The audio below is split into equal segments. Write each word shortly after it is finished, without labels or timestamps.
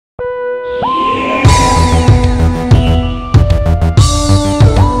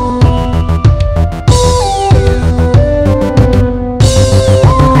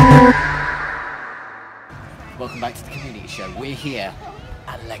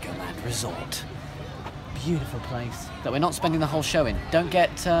Legoland Resort. Beautiful place that we're not spending the whole show in. Don't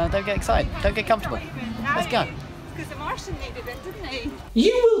get excited. Don't get comfortable. Let's go. Because the Martian needed it, didn't he?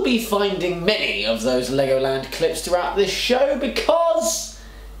 You will be finding many of those Legoland clips throughout this show because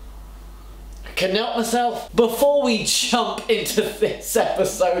I couldn't help myself. Before we jump into this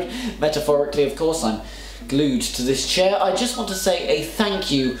episode, metaphorically of course, I'm glued to this chair, I just want to say a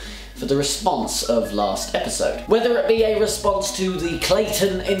thank you for the response of last episode. Whether it be a response to the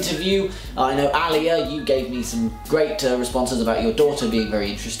Clayton interview, I know Alia, you gave me some great responses about your daughter being very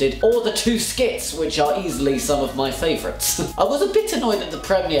interested, or the 2 skits, which are easily some of my favourites. I was a bit annoyed at the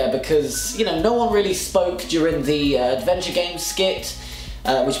premiere because, you know, no one really spoke during the Adventure Games skit,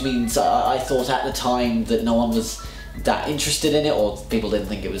 which means I thought at the time that no one was that interested in it, or people didn't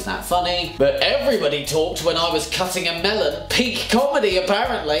think it was that funny. But everybody talked when I was cutting a melon. Peak comedy,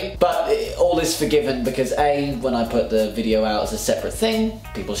 apparently. But all is forgiven because A, when I put the video out as a separate thing,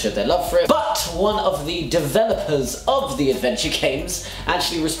 people showed their love for it. But one of the developers of the Adventure Games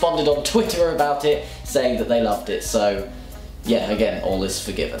actually responded on Twitter about it, saying that they loved it. So yeah, again, all is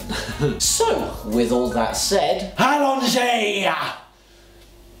forgiven. So, with all that said, allons-y!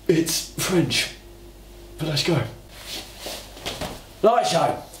 It's French, but let's go. Light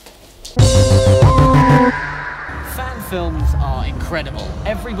show! Fan films are incredible.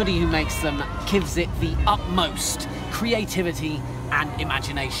 Everybody who makes them gives it the utmost creativity and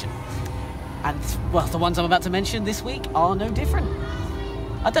imagination. And, well, the ones I'm about to mention this week are no different.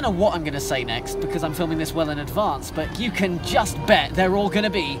 I don't know what I'm going to say next because I'm filming this well in advance, but you can just bet they're all going to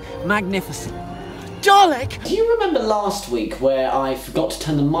be magnificent. Dalek! Do you remember last week where I forgot to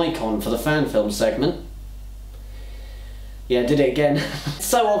turn the mic on for the fan film segment? Yeah, did it again. It's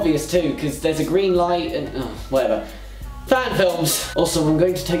so obvious too, because there's a green light and whatever. Fan films. Also, I'm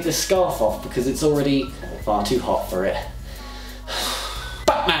going to take this scarf off because it's already far too hot for it.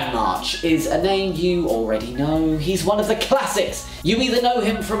 Batman March is a name you already know. He's one of the classics. You either know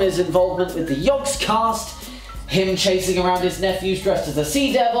him from his involvement with the Yogs cast, him chasing around his nephews dressed as a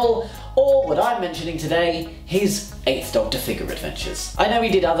Sea Devil, or what I'm mentioning today, his 8th Doctor figure adventures. I know he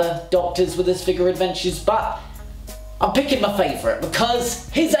did other Doctors with his figure adventures, but I'm picking my favourite because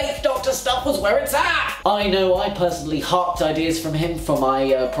his 8th Doctor stuff was where it's at! I know I personally harked ideas from him for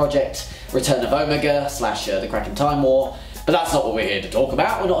my project Return of Omega / the Kraken Time War, but that's not what we're here to talk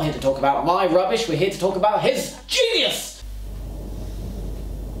about. We're not here to talk about my rubbish, we're here to talk about his genius!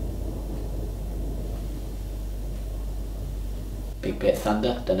 Big bit of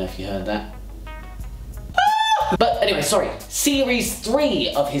thunder, don't know if you heard that. But anyway, sorry, Series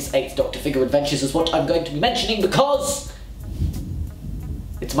 3 of his 8th Doctor figure adventures is what I'm going to be mentioning because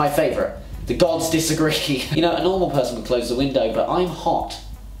it's my favourite. The gods disagree. You know, a normal person would close the window, but I'm hot.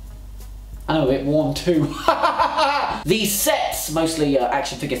 I know, a bit warm too. These sets, mostly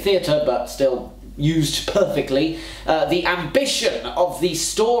action figure theatre, but still used perfectly. The ambition of the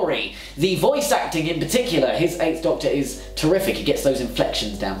story, the voice acting in particular, his 8th Doctor is terrific. He gets those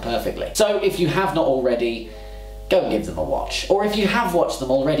inflections down perfectly. So if you have not already, go and give them a watch. Or if you have watched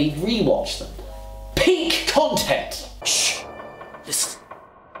them already, re-watch them. Peak content! Shh! Listen.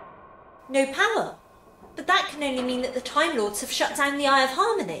 No power? But that can only mean that the Time Lords have shut down the Eye of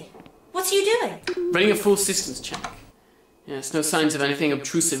Harmony. What are you doing? Running a full systems check. Yes, no signs of anything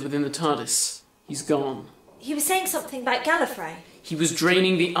obtrusive within the TARDIS. He's gone. He was saying something about Gallifrey. He was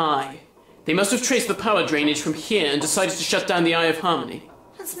draining the Eye. They must have traced the power drainage from here and decided to shut down the Eye of Harmony.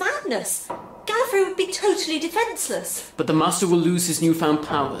 That's madness. Gallifrey would be totally defenceless. But the Master will lose his newfound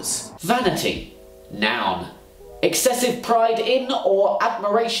powers. Vanity. Noun. Excessive pride in or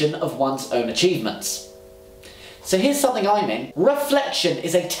admiration of one's own achievements. So here's something I'm in. Reflection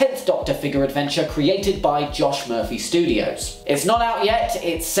is a 10th Doctor figure adventure created by Josh Murphy Studios. It's not out yet,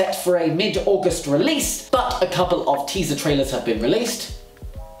 it's set for a mid-August release, but a couple of teaser trailers have been released.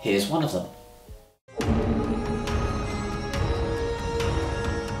 Here's one of them.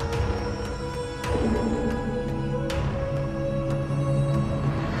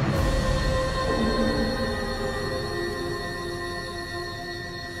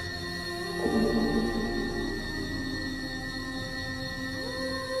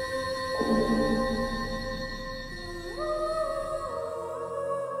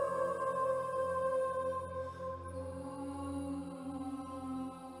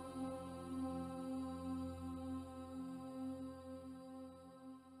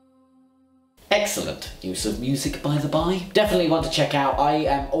 Excellent use of music, by the by. Definitely one to check out. I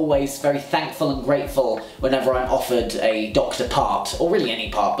am always very thankful and grateful whenever I'm offered a Doctor part, or really any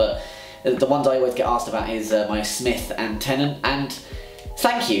part, but the ones I always get asked about is my Smith and Tennant, and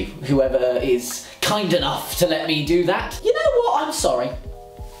thank you, whoever is kind enough to let me do that. You know what? I'm sorry.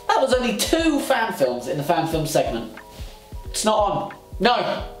 That was only 2 fan films in the fan film segment. It's not on. No,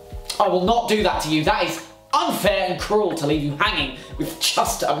 I will not do that to you. That is unfair and cruel to leave you hanging with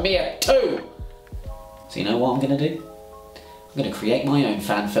just a mere 2. So you know what I'm going to do? I'm going to create my own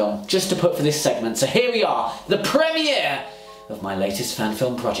fan film just to put for this segment. So here we are, the premiere of my latest fan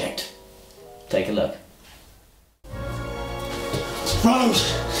film project. Take a look.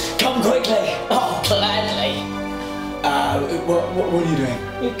 Rose, come quickly. Oh, gladly. What are you doing?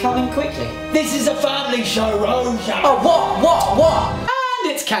 You're coming quickly. This is a family show, Rose. Oh, what?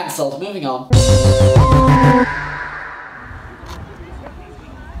 And it's cancelled. Moving on.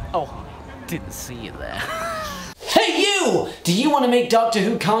 Oh, didn't see you there. Hey you! Do you want to make Doctor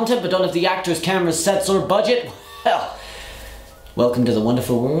Who content but don't have the actors, cameras, sets or budget? Well, welcome to the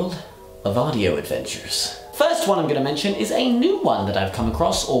wonderful world of audio adventures. First one I'm going to mention is a new one that I've come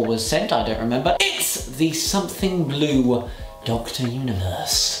across or was sent, I don't remember. It's the Something Blue Doctor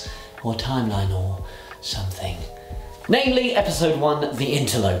Universe or timeline or something. Namely, episode 1, The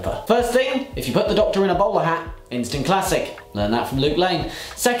Interloper. First thing, if you put the Doctor in a bowler hat, instant classic. Learn that from Luke Lane.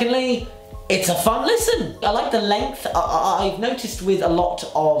 Secondly, it's a fun listen. I like the length. I've noticed with a lot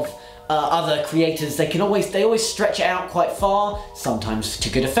of other creators, they always stretch it out quite far, sometimes to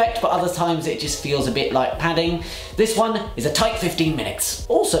good effect, but other times it just feels a bit like padding. This one is a tight 15 minutes.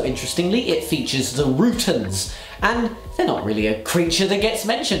 Also, interestingly, it features the Rootons, and they're not really a creature that gets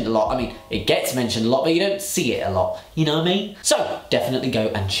mentioned a lot. I mean, it gets mentioned a lot, but you don't see it a lot. You know what I mean? So, definitely go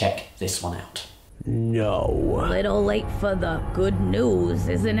and check this one out. No. Little late for the good news,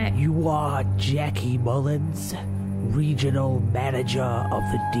 isn't it? You are Jackie Mullins, regional manager of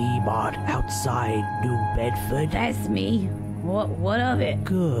the D-Mart outside New Bedford. That's me. What of it?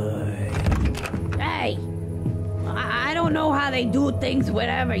 Good. Hey, I don't know how they do things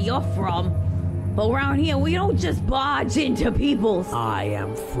wherever you're from, but around here we don't just barge into people's... I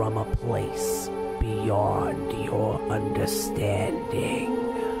am from a place beyond your understanding.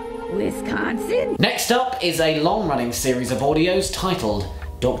 Wisconsin? Next up is a long-running series of audios titled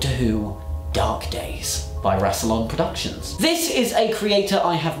Doctor Who Dark Days by Rassilon Productions. This is a creator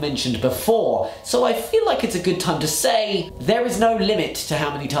I have mentioned before, so I feel like it's a good time to say there is no limit to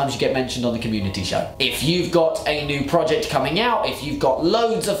how many times you get mentioned on the community show. If you've got a new project coming out, if you've got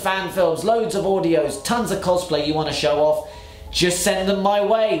loads of fan films, loads of audios, tons of cosplay you want to show off, just send them my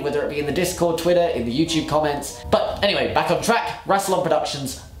way, whether it be in the Discord, Twitter, in the YouTube comments. But anyway, back on track, Rassilon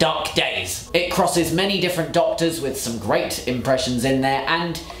Productions, Dark Days. It crosses many different Doctors with some great impressions in there,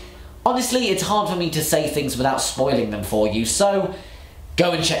 and honestly, it's hard for me to say things without spoiling them for you, so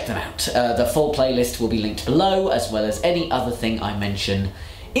go and check them out. The full playlist will be linked below, as well as any other thing I mention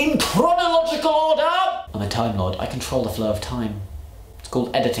in chronological order. I'm a Time Lord, I control the flow of time. It's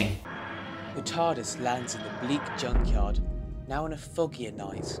called editing. The TARDIS lands in the bleak junkyard, now on a foggier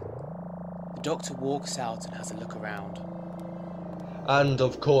night. The Doctor walks out and has a look around. And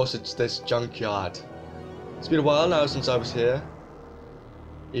of course it's this junkyard. It's been a while now since I was here.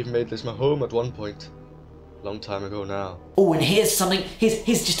 Even made this my home at one point. Long time ago now. Oh, and here's something,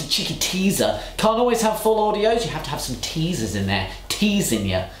 here's just a cheeky teaser. Can't always have full audios, you have to have some teasers in there, teasing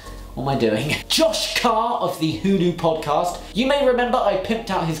you. What am I doing? Josh Carr of the Hulu podcast. You may remember I pimped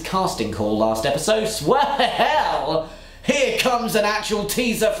out his casting call last episode. Well, here comes an actual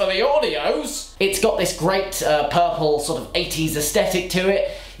teaser for the audios. It's got this great purple sort of 80s aesthetic to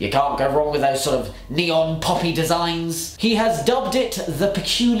it. You can't go wrong with those sort of neon poppy designs. He has dubbed it The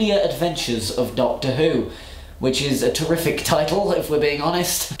Peculiar Adventures of Doctor Who, which is a terrific title, if we're being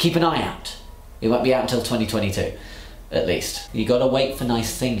honest. Keep an eye out. It won't be out until 2022, at least. You gotta wait for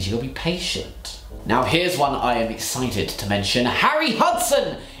nice things, you gotta be patient. Now here's one I am excited to mention. Harry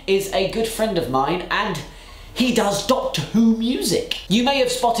Hudson is a good friend of mine, and he does Doctor Who music. You may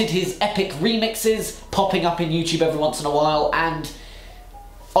have spotted his epic remixes popping up in YouTube every once in a while, and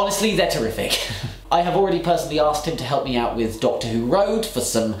honestly, they're terrific. I have already personally asked him to help me out with Doctor Who Road for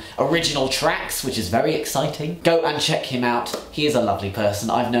some original tracks, which is very exciting. Go and check him out. He is a lovely person.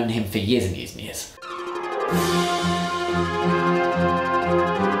 I've known him for years and years and years.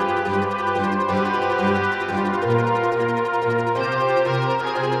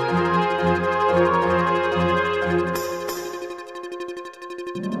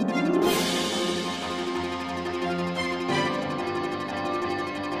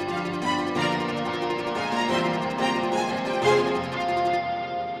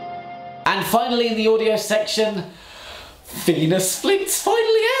 And finally in the audio section, Venus Flint's finally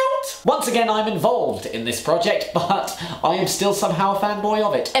out! Once again, I'm involved in this project, but I am still somehow a fanboy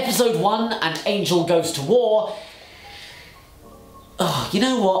of it. Episode 1, An Angel Goes to War. Oh, you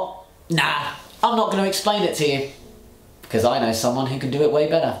know what? Nah, I'm not going to explain it to you. because I know someone who can do it way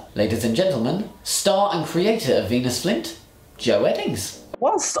better. Ladies and gentlemen, star and creator of Venus Flint, Jo Eddings.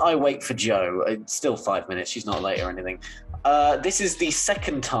 Whilst I wait for Jo, it's still 5 minutes, she's not late or anything. This is the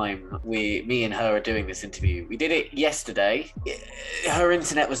second time me and her are doing this interview. We did it yesterday. Her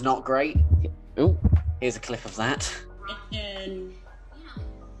internet was not great. Ooh, here's a clip of that. And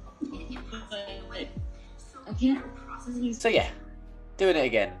So yeah, doing it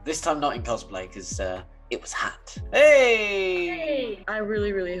again. This time not in cosplay because it was hot. Hey! I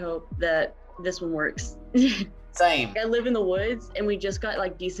really, really hope that this one works. Same. I live in the woods and we just got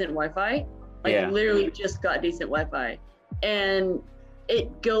like decent Wi-Fi. Like literally just got decent Wi-Fi. And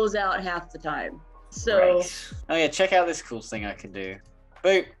it goes out half the time. So Right. Oh yeah, check out this cool thing I can do.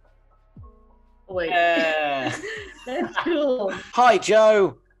 Boop. wait. Yeah. That's cool. Hi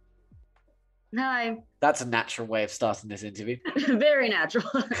Jo. Hi. That's a natural way of starting this interview. Very natural.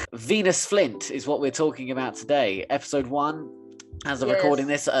 Venus Flint is what we're talking about today. Episode 1, as of Yes. recording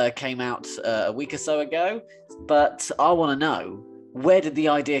this, came out a week or so ago. But I want to know, where did the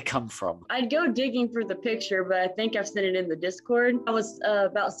idea come from? I'd go digging for the picture, but I think I've sent it in the Discord. I was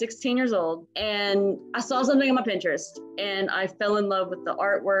about 16 years old and I saw something on my Pinterest and I fell in love with the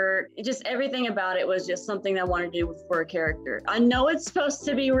artwork. Just everything about it was just something I wanted to do for a character. I know it's supposed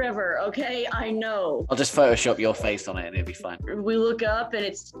to be River, okay? I know. I'll just Photoshop your face on it and it'll be fine. We look up and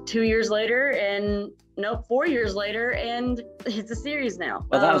it's 2 years later and nope, 4 years later and it's a series now.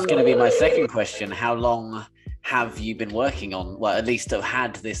 Well, that was going to be my second question. How long have you been working on, well, at least have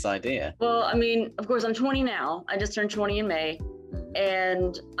had this idea? Well, I mean, of course, I'm 20 now. I just turned 20 in May.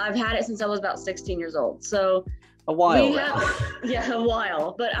 And I've had it since I was about 16 years old. So A while. yeah, a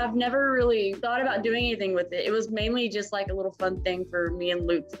while. But I've never really thought about doing anything with it. It was mainly just like a little fun thing for me and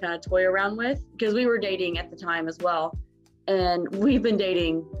Luke to kind of toy around with because we were dating at the time as well. And we've been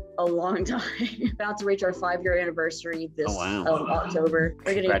dating a long time. About to reach our 5-year anniversary this October.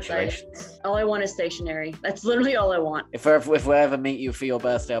 We're getting Congratulations. excited. All I want is stationery. That's literally all I want. If we ever meet you for your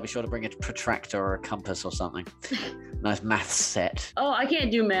birthday, I'll be sure to bring a protractor or a compass or something. Nice math set. Oh, I can't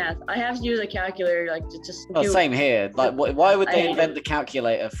do math. I have to use a calculator, like to just. Oh, same here. Like, why would they invent the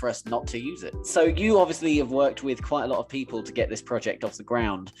calculator for us not to use it? So you obviously have worked with quite a lot of people to get this project off the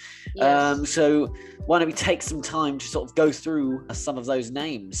ground. Yes. So why don't we take some time to sort of go through some of those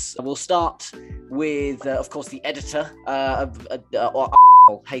names? We'll start with, of course, the editor.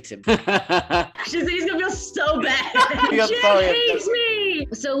 I'll hate him. He's gonna feel so bad. She hates me.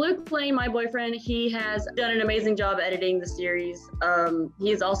 So Luke playing my boyfriend, he has done an amazing job editing the series.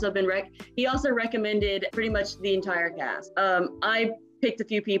 He's also been he also recommended pretty much the entire cast. I picked a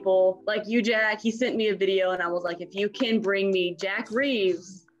few people like you, Jack. He sent me a video and I was like, if you can bring me Jack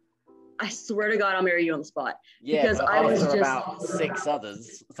Reeves, I swear to God, I'll marry you on the spot. Yeah, because but I was after just about 6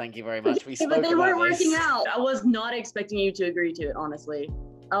 others. Thank you very much. We spoke but they weren't about this. working out. I was not expecting you to agree to it, honestly.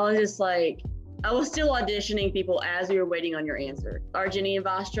 I was just like, I was still auditioning people as we were waiting on your answer. Arjuni and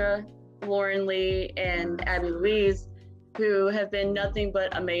Vastra, Lauren Lee, and Abby Louise, who have been nothing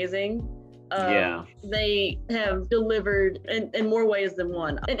but amazing. They have delivered in more ways than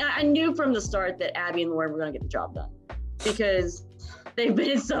one. And I knew from the start that Abby and Lauren were going to get the job done because they've been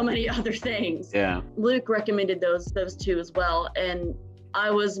in so many other things. Yeah. Luke recommended those two as well. And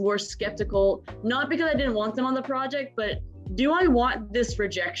I was more skeptical, not because I didn't want them on the project, but do I want this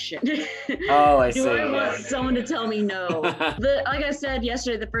rejection? Oh, I see. Do I want someone to tell me no? Like I said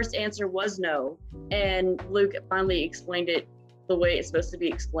yesterday, the first answer was no. And Luke finally explained it the way it's supposed to be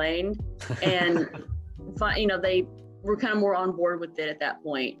explained. And, they were kind of more on board with it at that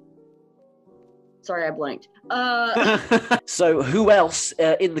point. Sorry, I blanked. So who else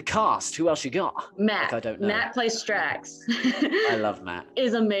in the cast? Who else you got? Matt. I don't know. Matt plays Strax. I love Matt.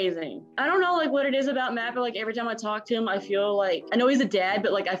 Is amazing. I don't know what it is about Matt, but every time I talk to him, I feel like, I know he's a dad,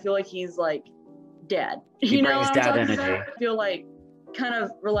 but I feel like he's dad. He brings dad energy. I feel kind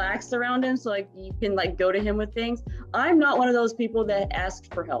of relaxed around him, so you can go to him with things. I'm not one of those people that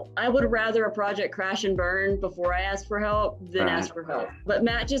asked for help. I would rather a project crash and burn before I ask for help than ask for help. But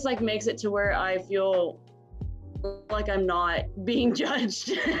Matt just makes it to where I feel like I'm not being judged.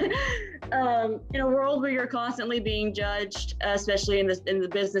 In a world where you're constantly being judged, especially in the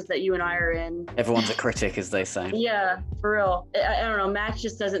business that you and I are in. Everyone's a critic, as they say. Yeah, for real. I don't know. Max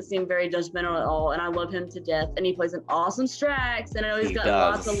just doesn't seem very judgmental at all, and I love him to death. And he plays an awesome Strax, and I know he's got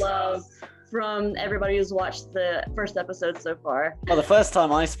lots of love from everybody who's watched the first episode so far. Well, the first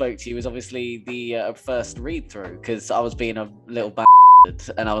time I spoke to you was obviously the first read through, because I was being a little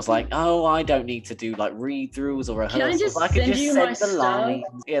and I was like, oh, I don't need to do like read-throughs or rehearsals. I could send just you send my the lines.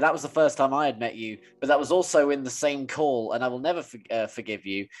 stuff? Yeah, that was the first time I had met you, but that was also in the same call, and I will never forgive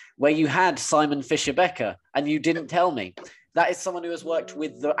you, where you had Simon Fisher-Becker, and you didn't tell me. That is someone who has worked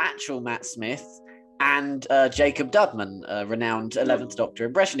with the actual Matt Smith and Jacob Dudman, renowned 11th Doctor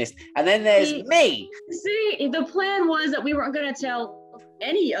impressionist. And then there's me. See, the plan was that we weren't going to tell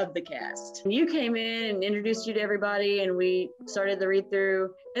any of the cast. You came in and introduced you to everybody, and we started the read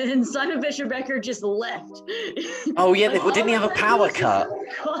through. And then Simon Fisher-Becker just left. Oh yeah, didn't he have a power cut?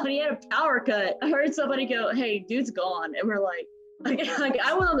 God, he had a power cut. I heard somebody go, "Hey, dude's gone," and we're like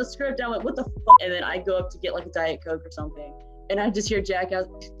I went on the script. And I went, "What the fuck?" And then I go up to get like a Diet Coke or something, and I just hear Jack out,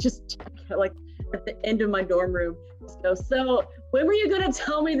 like at the end of my dorm room. So when were you gonna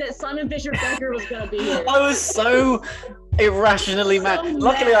tell me that Simon Fisher-Becker was gonna be here? I was so irrationally mad.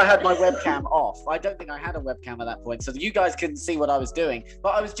 Luckily, I had my webcam off. I don't think I had a webcam at that point, so you guys couldn't see what I was doing. But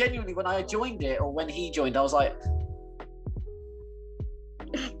I was genuinely, when I joined it, or when he joined, I was like,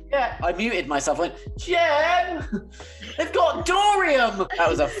 yeah, I muted myself. Went, Jen, they've got Dorium. That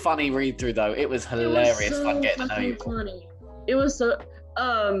was a funny read through, though. It was hilarious. Fun getting to know you. Funny. It was so.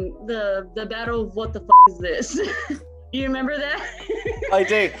 The battle of what the is this? You remember that? I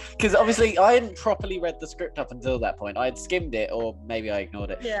do, because obviously I hadn't properly read the script up until that point. I had skimmed it, or maybe I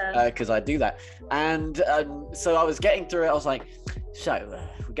ignored it. Yeah. Because I do that, and so I was getting through it. I was like, so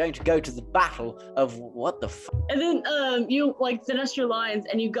we're going to go to the battle of what the. And then you like finished your lines,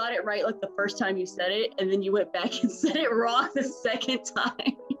 and you got it right like the first time you said it, and then you went back and said it wrong the second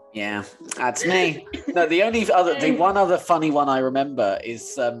time. Yeah, that's me. No, the one other funny one I remember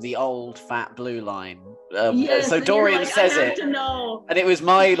is the old fat blue line. Yes, so Dorian says it, and it was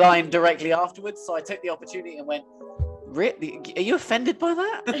my line directly afterwards. So I took the opportunity and went, "Really? Are you offended by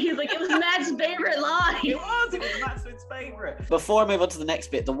that?" He's like, "It was Matt's favorite line." It was Matt's favorite. Before I move on to the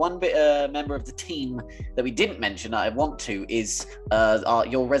next bit, the one member of the team that we didn't mention that I want to is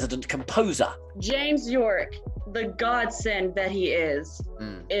your resident composer, James York. The godsend that he is.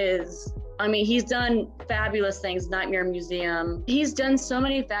 I mean, he's done fabulous things. Nightmare Museum. He's done so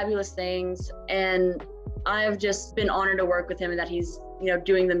many fabulous things, and I've just been honored to work with him, and that he's,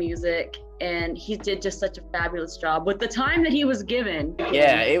 doing the music, and he did just such a fabulous job with the time that he was given.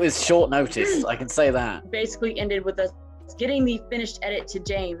 Yeah, it was short notice. I can say that. Basically ended with us getting the finished edit to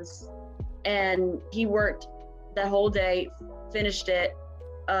James, and he worked that whole day, finished it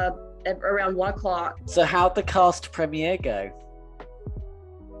at around 1 o'clock. So how'd the cast premiere go?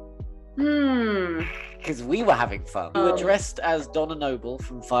 Because we were having fun. We were dressed as Donna Noble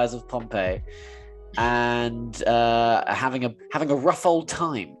from Fires of Pompeii, and having a rough old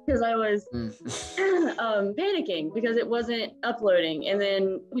time. Because I was panicking because it wasn't uploading, and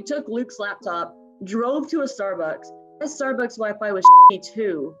then we took Luke's laptop, drove to a Starbucks. That Starbucks Wi-Fi was shitty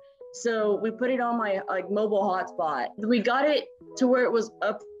too, so we put it on my mobile hotspot. We got it to where it was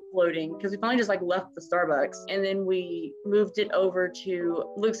uploading because we finally just left the Starbucks, and then we moved it over to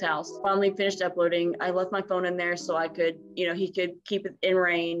Luke's house. Finally finished uploading. I left my phone in there so I could, he could keep it in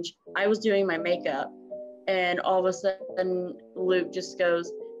range. I was doing my makeup, and all of a sudden Luke just goes,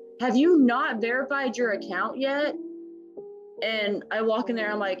 "Have you not verified your account yet?" And I walk in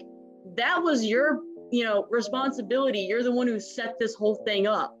there, I'm like, "That was your responsibility. You're the one who set this whole thing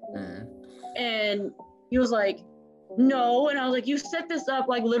up." And he was like, "No." And I was like, "You set this up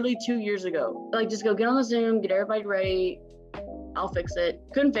literally 2 years ago. Just go get on the Zoom, get everybody ready. I'll fix it."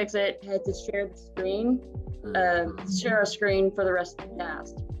 Couldn't fix it. Had to share the screen, share a screen for the rest of the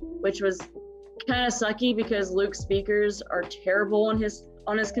cast, which was kind of sucky because Luke's speakers are terrible on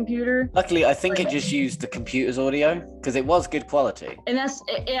his computer. Luckily, I think it just used the computer's audio because it was good quality. And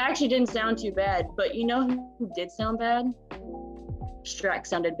it actually didn't sound too bad, but who did sound bad? Strax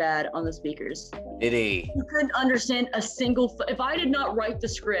sounded bad on the speakers. Did he? You couldn't understand a single. If I did not write the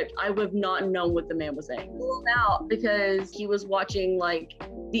script, I would have not known what the man was saying. Pulled out because he was watching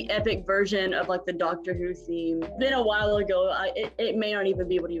the epic version of the Doctor Who theme. Been a while ago. It may not even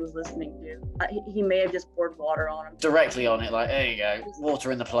be what he was listening to. He may have just poured water on him. Directly on it, there you go,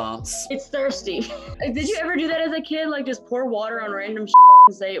 water in the plants. It's thirsty. Did you ever do that as a kid? Just pour water on random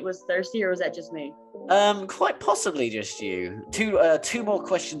and say it was thirsty, or was that just me? Quite possibly just you. Two more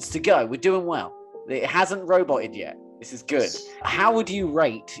questions to go. We're doing well. It hasn't roboted yet. This is good. How would you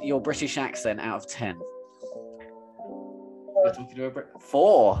rate your British accent out of 10?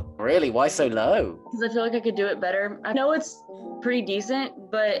 4. Really? Why so low? Because I feel like I could do it better. I know it's pretty decent,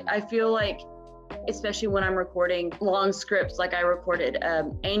 but I feel like especially when I'm recording long scripts like I recorded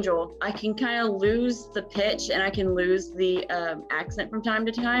Angel, I can kind of lose the pitch and I can lose the accent from time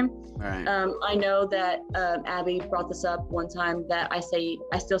to time. Right. I know that Abby brought this up one time that I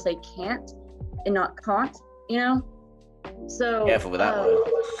still say can't and not can't, you know? So careful with that word.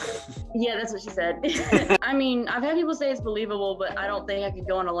 Yeah, that's what she said. I mean, I've had people say it's believable, but I don't think I could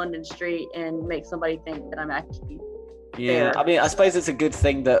go on a London street and make somebody think that I'm actually there. I mean, I suppose it's a good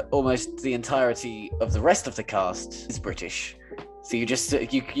thing that almost the entirety of the rest of the cast is British. So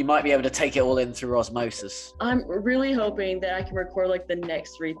you might be able to take it all in through osmosis. I'm really hoping that I can record like the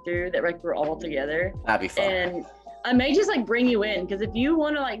next read through that like we're all together. That'd be fun. And I may just like bring you in, because if you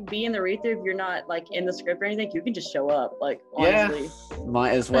want to like be in the read through, if you're not like in the script or anything, you can just show up. Like honestly,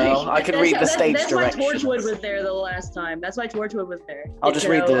 might as well. I can read the stage directions. That's why Torchwood was there the last time. That's why Torchwood was there. I'll just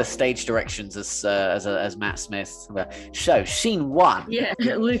read the stage directions as Matt Smith. So scene 1. Yeah,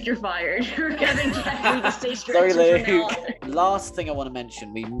 Luke, you're fired. We're having Jack read the stage Sorry, directions from now Luke. on. Last thing I want to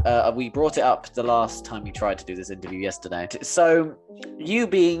mention, we brought it up the last time we tried to do this interview yesterday. So you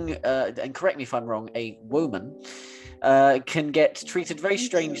being, and correct me if I'm wrong, a woman, can get treated very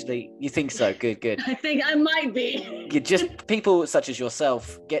strangely. You think so? Good. I think I might be. Just people such as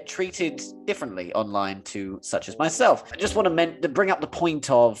yourself get treated differently online to such as myself. I just want to bring up the point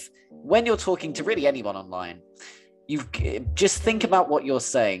of when you're talking to really anyone online, you just think about what you're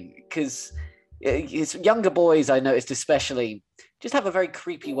saying, because younger boys, I noticed especially, just have a very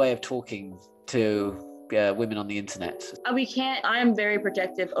creepy way of talking to women on the internet. I am very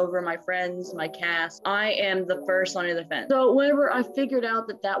protective over my friends, my cast. I am the first line of defense. So whenever I figured out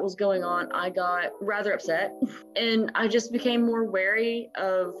that was going on, I got rather upset, and I just became more wary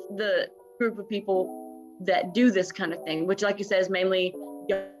of the group of people that do this kind of thing, which, like you said, is mainly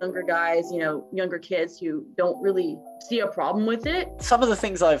younger guys, younger kids who don't really see a problem with it. Some of the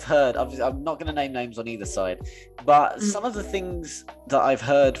things I've heard, I'm not going to name names on either side, but some of the things that I've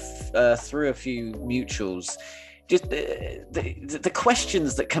heard through a few mutuals, just the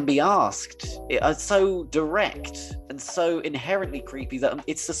questions that can be asked are so direct and so inherently creepy that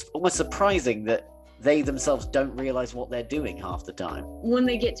it's just almost surprising that they themselves don't realize what they're doing half the time. When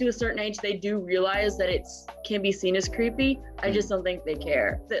they get to a certain age, they do realize that it can be seen as creepy. I just don't think they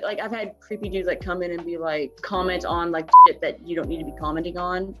care. Like, I've had creepy dudes like come in and be like, comment on like shit that you don't need to be commenting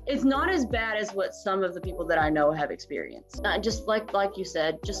on. It's not as bad as what some of the people that I know have experienced. Just like you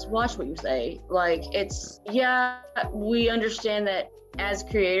said, just watch what you say. Like, we understand that as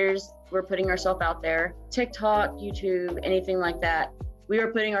creators, we're putting ourselves out there. TikTok, YouTube, anything like that. We are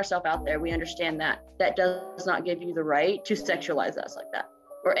putting ourselves out there. We understand that. That does not give you the right to sexualize us like that,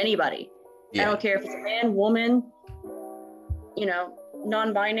 or anybody. Yeah. I don't care if it's a man, woman,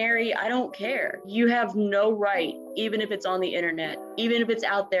 non-binary. I don't care. You have no right, even if it's on the internet, even if it's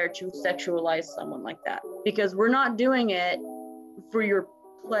out there, to sexualize someone like that, because we're not doing it for your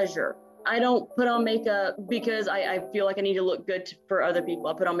pleasure. I don't put on makeup because I feel like I need to look good for other people.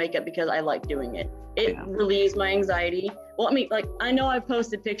 I put on makeup because I like doing it. It relieves my anxiety. Well, I mean, like, I know I've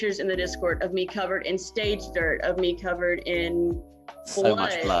posted pictures in the Discord of me covered in stage dirt, of me covered in blood. So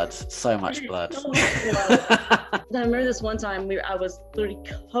much blood. So much blood. I remember this one time I was literally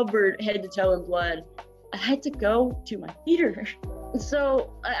covered head to toe in blood. I had to go to my theater.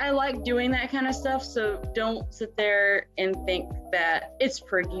 So I like doing that kind of stuff. So don't sit there and think that it's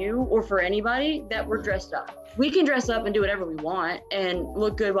for you or for anybody that we're dressed up. We can dress up and do whatever we want and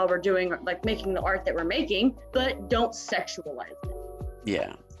look good while we're doing, like, making the art that we're making, but don't sexualize it.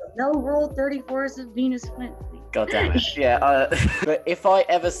 Yeah. So no Rule 34 is of Venus Flint. God damn it. Yeah. But if I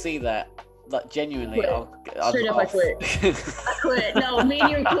ever see that, like, genuinely, straight up, I quit. I quit. No, me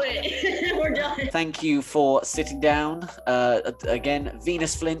and you quit. We're done. Thank you for sitting down. Again,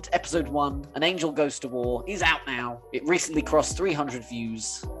 Venus Flint, episode 1, An Angel Goes to War, is out now. It recently crossed 300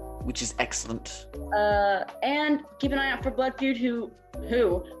 views, which is excellent. And keep an eye out for Blood Feud,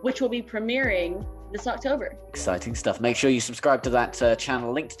 which will be premiering this October. Exciting stuff. Make sure you subscribe to that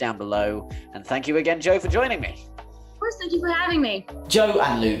channel, linked down below. And thank you again, Jo, for joining me. Of course, thank you for having me. Jo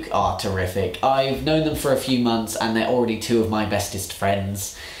and Luke are terrific. I've known them for a few months and they're already 2 of my bestest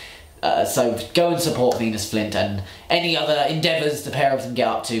friends. So go and support Venus Flint and any other endeavours the pair of them get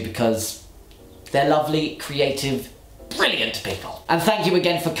up to, because they're lovely, creative, brilliant people. And thank you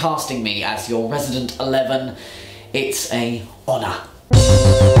again for casting me as your Resident 11. It's an honour.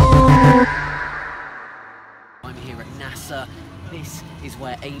 I'm here at NASA. This is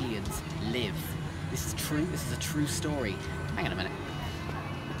where aliens live. This is true. This is a true story. Hang on a minute.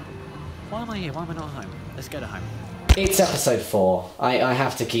 Why am I here? Why am I not home? Let's go to home. It's episode 4. I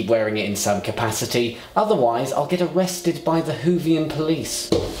have to keep wearing it in some capacity. Otherwise, I'll get arrested by the Whovian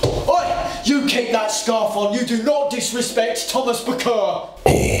police. Oi! You keep that scarf on. You do not disrespect Thomas Baker.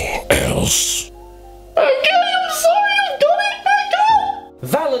 Or else. Okay, I'm sorry, I've got it.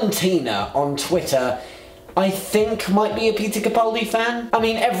 Valentina on Twitter, I think might be a Peter Capaldi fan. I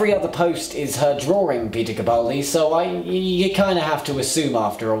mean, every other post is her drawing Peter Capaldi, so you kind of have to assume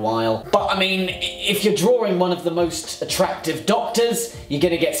after a while. But I mean, if you're drawing one of the most attractive doctors, you're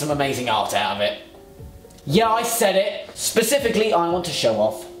gonna get some amazing art out of it. Yeah, I said it. Specifically, I want to show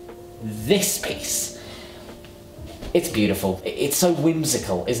off this piece. It's beautiful. It's so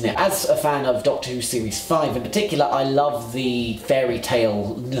whimsical, isn't it? As a fan of Doctor Who Series 5 in particular, I love the fairy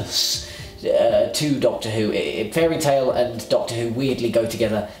tale-ness to Doctor Who. Fairy tale and Doctor Who weirdly go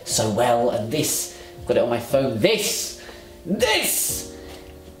together so well, and this, I've got it on my phone, this!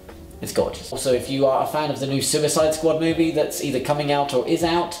 It's gorgeous. Also, if you are a fan of the new Suicide Squad movie that's either coming out or is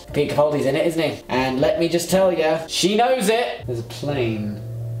out, Peter Capaldi's in it, isn't he? And let me just tell you, she knows it! There's a plane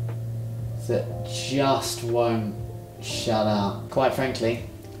that just won't shut up. Quite frankly,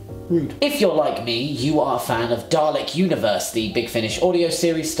 rude. If you're like me, you are a fan of Dalek Universe, the Big Finish audio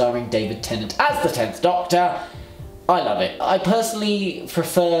series starring David Tennant as the 10th Doctor. I love it. I personally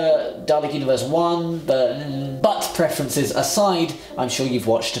prefer Dalek Universe 1, but preferences aside, I'm sure you've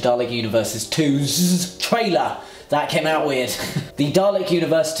watched Dalek Universe 2's trailer. That came out weird. The Dalek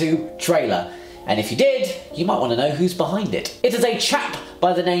Universe 2 trailer. And if you did, you might want to know who's behind it. It is a chap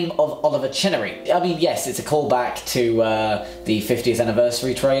by the name of Oliver Chenery. I mean, yes, it's a callback to the 50th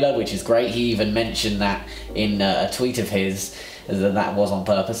anniversary trailer, which is great. He even mentioned that in a tweet of his, that was on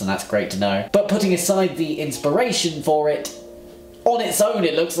purpose, and that's great to know. But putting aside the inspiration for it, on its own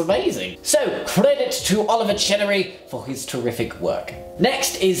it looks amazing. So, credit to Oliver Chenery for his terrific work.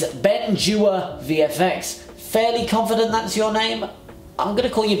 Next is Ben Dewar VFX. Fairly confident that's your name? I'm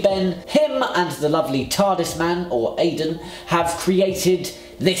gonna call you Ben. Him and the lovely TARDIS man, or Aidan, have created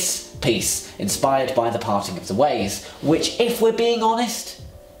this piece, inspired by The Parting of the Ways, which, if we're being honest,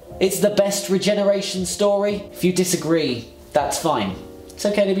 it's the best regeneration story. If you disagree, that's fine. It's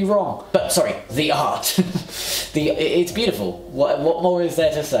okay to be wrong. But, sorry, the art. It's beautiful. What more is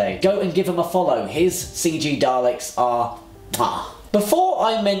there to say? Go and give him a follow. His CG Daleks are... Before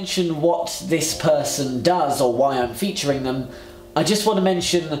I mention what this person does or why I'm featuring them, I just want to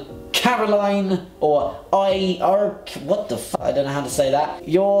mention Caroline, or what the f***, I don't know how to say that.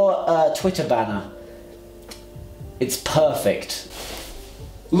 Your Twitter banner. It's perfect.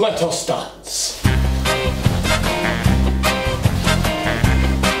 Let us dance.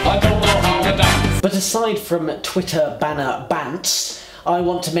 I don't know how to dance. But aside from Twitter banner bants, I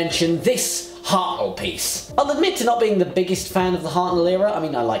want to mention this Hartnell piece. I'll admit to not being the biggest fan of the Hartnell era. I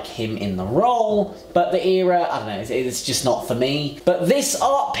mean, I like him in the role, but the era, I don't know, it's just not for me. But this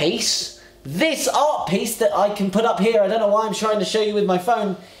art piece that I can put up here, I don't know why I'm trying to show you with my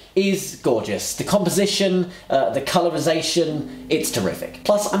phone, is gorgeous. The composition, the colorization, it's terrific.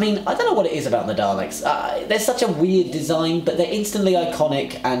 Plus, I mean, I don't know what it is about the Daleks. They're such a weird design, but they're instantly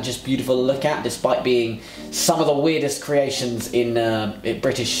iconic and just beautiful to look at, despite being some of the weirdest creations in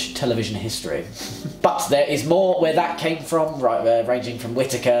British television history. But there is more where that came from, right, ranging from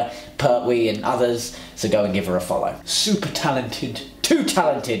Whittaker, Pertwee and others, so go and give her a follow. Super talented. Too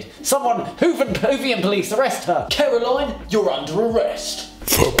talented. Someone, Hoovian police, arrest her. Caroline, you're under arrest.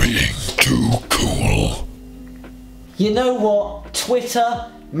 For being too cool. You know what?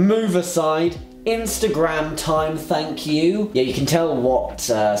 Twitter, move aside. Instagram time, thank you. Yeah, you can tell what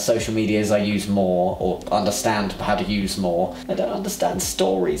social medias I use more, or understand how to use more. I don't understand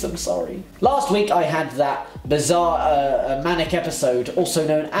stories, I'm sorry. Last week I had that bizarre manic episode, also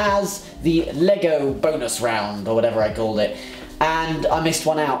known as the Lego bonus round, or whatever I called it. And I missed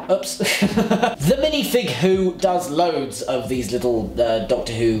one out. Oops. The minifig who does loads of these little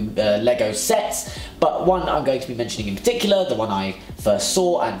Doctor Who Lego sets, but one I'm going to be mentioning in particular, the one I first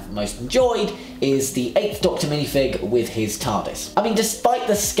saw and most enjoyed, is the 8th Doctor minifig with his TARDIS. I mean, despite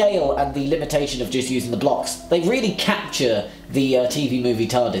the scale and the limitation of just using the blocks, they really capture the TV movie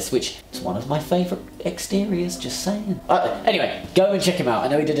TARDIS, which is one of my favourite exteriors, just saying. Anyway, go and check him out. I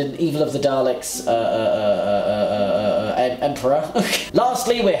know he did an Evil of the Daleks Emperor.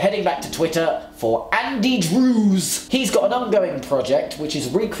 Lastly, we're heading back to Twitter for Andy Drews. He's got an ongoing project which is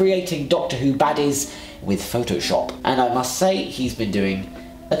recreating Doctor Who baddies with Photoshop, and I must say he's been doing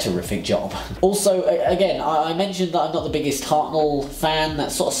a terrific job. Also, again, I mentioned that I'm not the biggest Hartnell fan.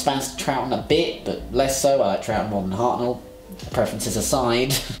 That sort of spans to Troughton a bit, but less so. I like Troughton more than Hartnell. Preferences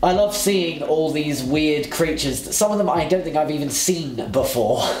aside. I love seeing all these weird creatures. Some of them I don't think I've even seen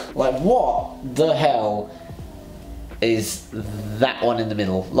before. Like, what the hell is that one in the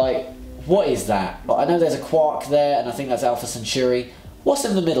middle? Like, what is that? I know there's a quark there, and I think that's Alpha Centauri. What's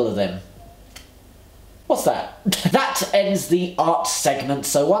in the middle of them? What's that? That ends the art segment,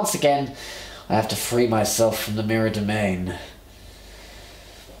 so once again, I have to free myself from the mirror domain.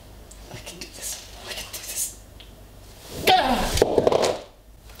 I can do this. I can do this.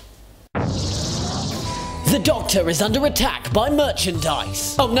 The Doctor is under attack by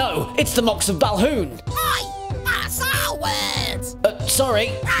merchandise. Oh no, it's the Mox of Balhoun. Oi, that's our words. Sorry.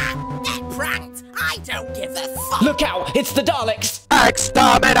 Get pranked. I don't give a fuck. Look out, it's the Daleks.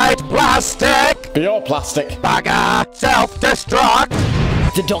 Exterminate plastic. You're plastic. Bugger. Self-destruct.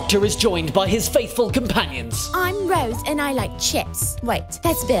 The Doctor is joined by his faithful companions. I'm Rose and I like chips. Wait,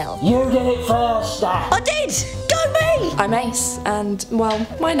 that's Bill. You did it first. I did! Go me! I'm Ace, and, well,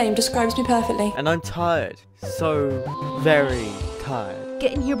 my name describes me perfectly. And I'm tired. So very tired.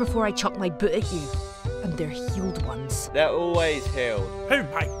 Get in here before I chuck my boot at you. And they're healed ones. They're always healed. Oh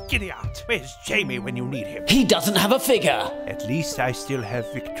my giddy aunt, where's Jamie when you need him? He doesn't have a figure. At least I still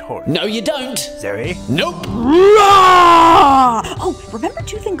have Victoria. No, you don't. Zoe? Nope. Oh, remember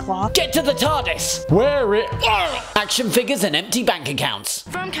Tooth and Claw? Get to the TARDIS. Wear it. Action figures and empty bank accounts.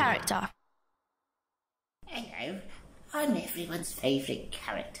 From Character. Hello, I'm everyone's favourite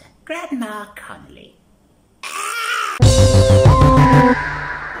character, Grandma Connolly.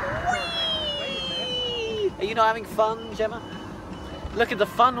 Are you not having fun, Gemma? Look at the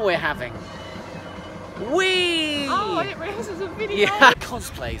fun we're having. Whee! Oh, I didn't realise it was a video. Yeah,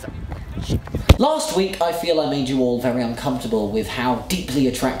 cosplays. Last week, I feel I made you all very uncomfortable with how deeply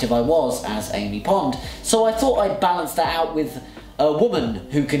attractive I was as Amy Pond, so I thought I'd balance that out with a woman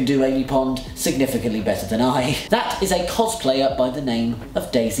who can do Amy Pond significantly better than I. That is a cosplayer by the name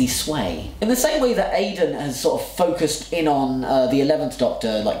of Daisy Sway. In the same way that Aidan has sort of focused in on the 11th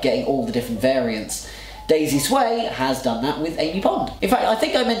Doctor, like getting all the different variants, Daisy Sway has done that with Amy Pond. In fact, I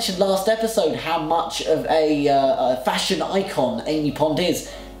think I mentioned last episode how much of a fashion icon Amy Pond is,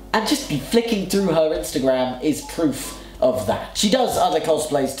 and just flicking through her Instagram is proof of that. She does other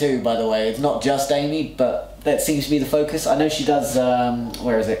cosplays too, by the way. It's not just Amy, but that seems to be the focus. I know she does,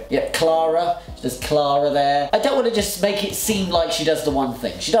 where is it? Yep, Clara. She does Clara there. I don't want to just make it seem like she does the one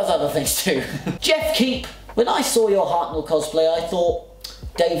thing. She does other things too. Jeff Keep, when I saw your Hartnell cosplay, I thought,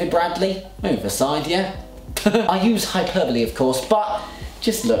 David Bradley, move aside, yeah? I use hyperbole, of course, but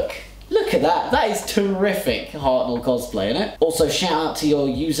just look. Look at that. That is terrific Hartnell cosplay, isn't it? Also, shout out to your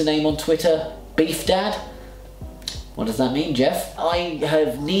username on Twitter, Beef Dad. What does that mean, Jeff? I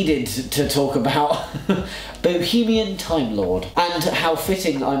have needed to talk about Bohemian Time Lord, and how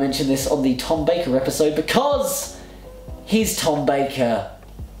fitting I mentioned this on the Tom Baker episode, because his Tom Baker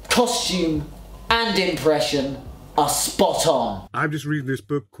costume and impression are spot on. I'm just reading this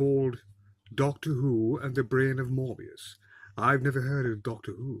book called Doctor Who and the Brain of Morbius. I've never heard of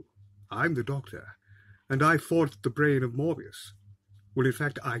Doctor Who. I'm the Doctor, and I fought the brain of Morbius. Well, in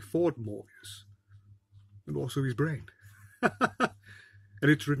fact, I fought Morbius, and also his brain. And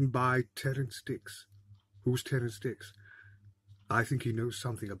it's written by Terence Dix. Who's Terence Dix? I think he knows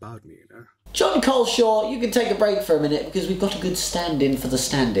something about me, you know? John Coleshaw, you can take a break for a minute because we've got a good stand-in for the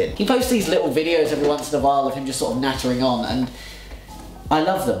stand-in. He posts these little videos every once in a while of him just sort of nattering on, and I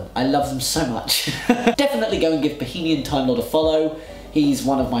love them. I love them so much. Definitely go and give Bohemian Time Lord a follow. He's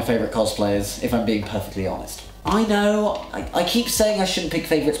one of my favourite cosplayers, if I'm being perfectly honest. I know, I keep saying I shouldn't pick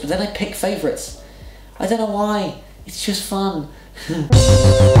favourites, but then I pick favourites. I don't know why. It's just fun.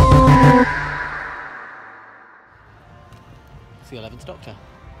 It's the 11th Doctor.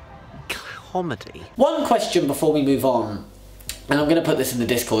 Comedy. One question before we move on, and I'm going to put this in the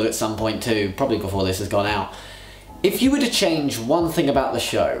Discord at some point too, probably before this has gone out. If you were to change one thing about the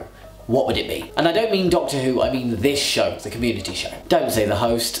show, what would it be? And I don't mean Doctor Who, I mean this show, the community show. Don't say the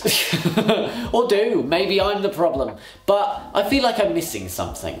host. Or do, maybe I'm the problem. But I feel like I'm missing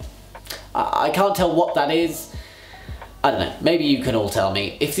something. I can't tell what that is. I don't know, maybe you can all tell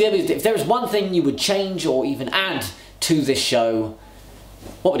me. If there was one thing you would change or even add to this show,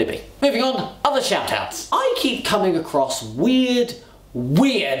 what would it be? Moving on, other shout-outs. I keep coming across weird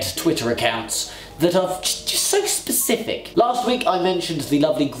Twitter accounts that are just so specific. Last week I mentioned the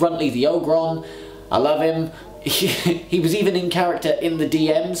lovely Gruntley the Ogron. I love him. He was even in character in the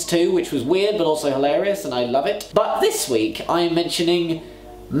DMs too, which was weird but also hilarious, and I love it. But this week I am mentioning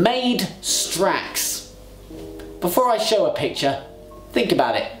Maid Strax. Before I show a picture, think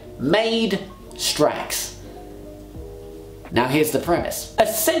about it. Maid Strax. Now here's the premise.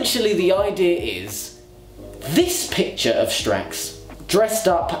 Essentially the idea is this picture of Strax dressed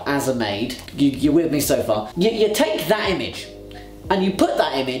up as a maid. You're with me so far. You take that image and you put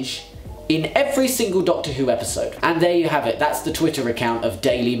that image in every single Doctor Who episode. And there you have it. That's the Twitter account of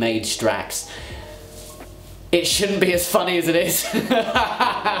Daily Maid Strax. It shouldn't be as funny as it is.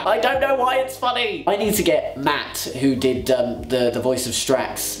 I don't know why it's funny. I need to get Matt, who did the voice of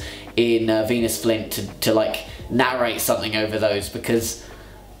Strax in Venus Flint, to like narrate something over those, because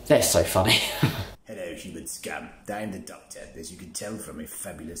they're so funny. Hello, human scum. I'm the Doctor, as you can tell from my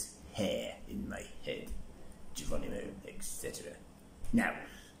fabulous hair in my head, Geronimo, etc. Now,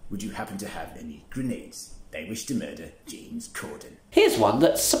 would you happen to have any grenades? I wish to murder James Corden. Here's one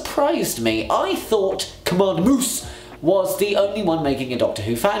that surprised me. I thought Command Moose was the only one making a Doctor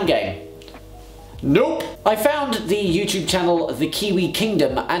Who fan game. Nope! I found the YouTube channel The Kiwi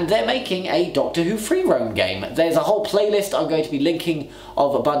Kingdom, and they're making a Doctor Who free roam game. There's a whole playlist I'm going to be linking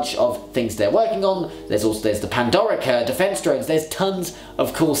of a bunch of things they're working on. There's the Pandorica, defense drones, there's tons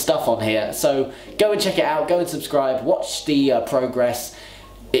of cool stuff on here. So go and check it out, go and subscribe, watch the progress.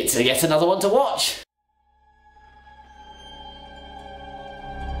 It's yet another one to watch.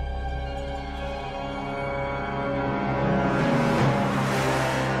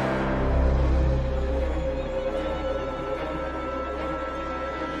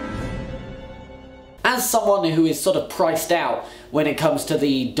 As someone who is sort of priced out when it comes to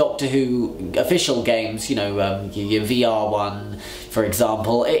the Doctor Who official games, you know, your VR one, for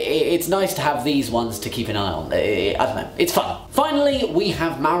example, it's nice to have these ones to keep an eye on. I don't know, it's fun. Finally, we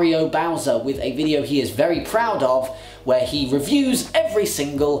have Mario Bowser with a video he is very proud of, where he reviews every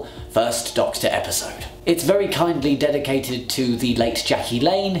single first Doctor episode. It's very kindly dedicated to the late Jackie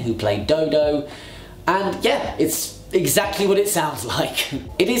Lane, who played Dodo, and yeah, it's exactly what it sounds like.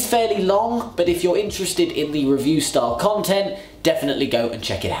 It is fairly long, but if you're interested in the review style content, definitely go and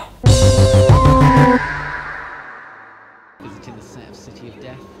check it out. Visiting the set of City of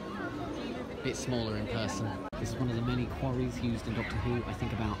Death. A bit smaller in person. This is one of the many quarries used in Doctor Who. I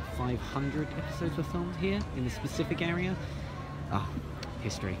think about 500 episodes were filmed here in this specific area. Ah,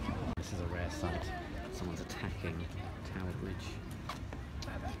 history. This is a rare sight. Someone's attacking Tower Bridge.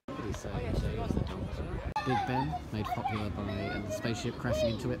 Big Ben, made popular by a spaceship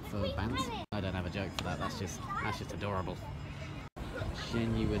crashing into it for bands. I don't have a joke for that, that's just adorable.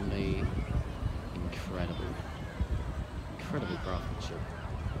 Genuinely incredible. Incredible craftsmanship.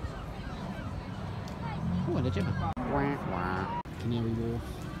 Oh, and a Gemma. Canary Wharf.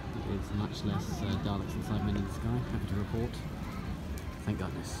 It's much less Daleks inside Men in the Sky, happy to report. Thank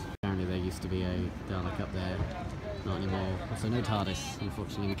goodness. Apparently there used to be a Dalek up there. Not anymore. Also no TARDIS,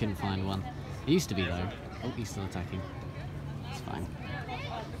 unfortunately we couldn't find one. It used to be though. Oh, he's still attacking. It's fine.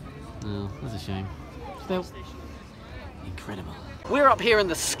 Oh, that's a shame. Still. Incredible. We're up here in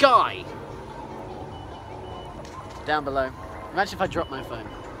the sky! Down below. Imagine if I dropped my phone.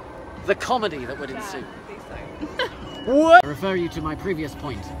 The comedy that would ensue. What? I refer you to my previous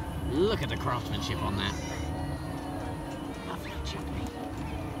point. Look at the craftsmanship on that. Lovely chutney.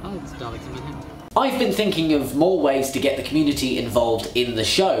 Oh, it's Daleks in Manhattan. I've been thinking of more ways to get the community involved in the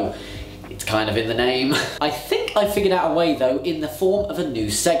show. It's kind of in the name. I think I figured out a way though in the form of a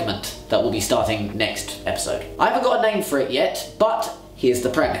new segment that will be starting next episode. I haven't got a name for it yet, but here's the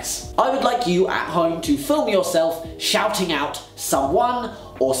premise. I would like you at home to film yourself shouting out someone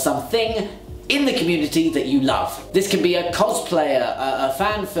or something in the community that you love. This can be a cosplayer, a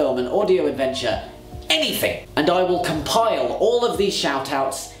fan film, an audio adventure, anything. And I will compile all of these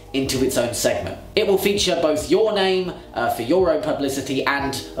shout-outs into its own segment. It will feature both your name for your own publicity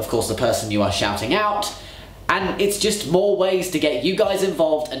and, of course, the person you are shouting out. And it's just more ways to get you guys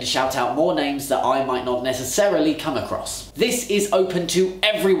involved and to shout out more names that I might not necessarily come across. This is open to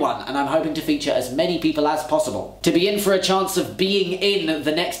everyone, and I'm hoping to feature as many people as possible. To be in for a chance of being in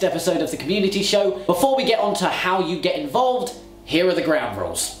the next episode of the community show, before we get on to how you get involved, here are the ground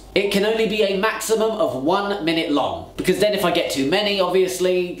rules. It can only be a maximum of 1 minute long, because then if I get too many,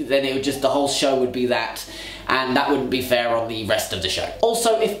 obviously, then it would just, the whole show would be that, and that wouldn't be fair on the rest of the show.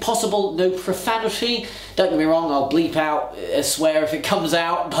 Also, if possible, no profanity. Don't get me wrong, I'll bleep out a swear if it comes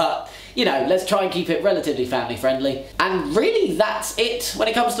out, but, you know, let's try and keep it relatively family friendly. And really, that's it when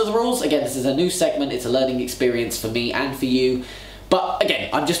it comes to the rules. Again, this is a new segment, it's a learning experience for me and for you. But again,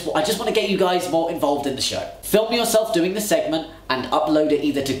 I just want to get you guys more involved in the show. Film yourself doing the segment and upload it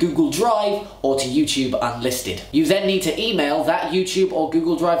either to Google Drive or to YouTube Unlisted. You then need to email that YouTube or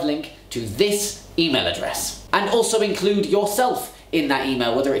Google Drive link to this email address. And also include yourself in that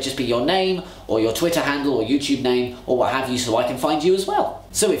email, whether it just be your name or your Twitter handle or YouTube name or what have you, so I can find you as well.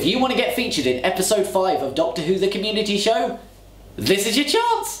 So if you want to get featured in episode 5 of Doctor Who The Community Show, this is your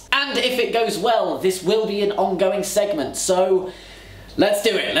chance. And if it goes well, this will be an ongoing segment, so let's do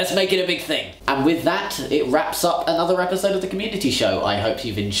it, let's make it a big thing. And with that, it wraps up another episode of the community show. I hope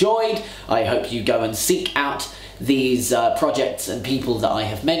you've enjoyed, I hope you go and seek out these projects and people that I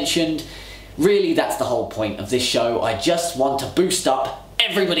have mentioned. Really, that's the whole point of this show. I just want to boost up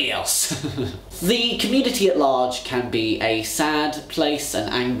everybody else. The community at large can be a sad place, an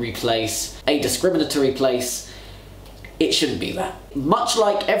angry place, a discriminatory place. It shouldn't be that. Much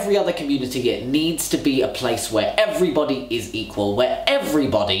like every other community, it needs to be a place where everybody is equal, where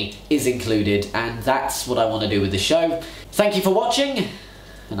everybody is included, and that's what I want to do with the show. Thank you for watching,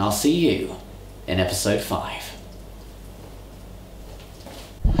 and I'll see you in episode 5.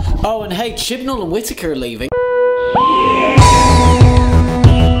 Oh, and hey, Chibnall and Whittaker are leaving.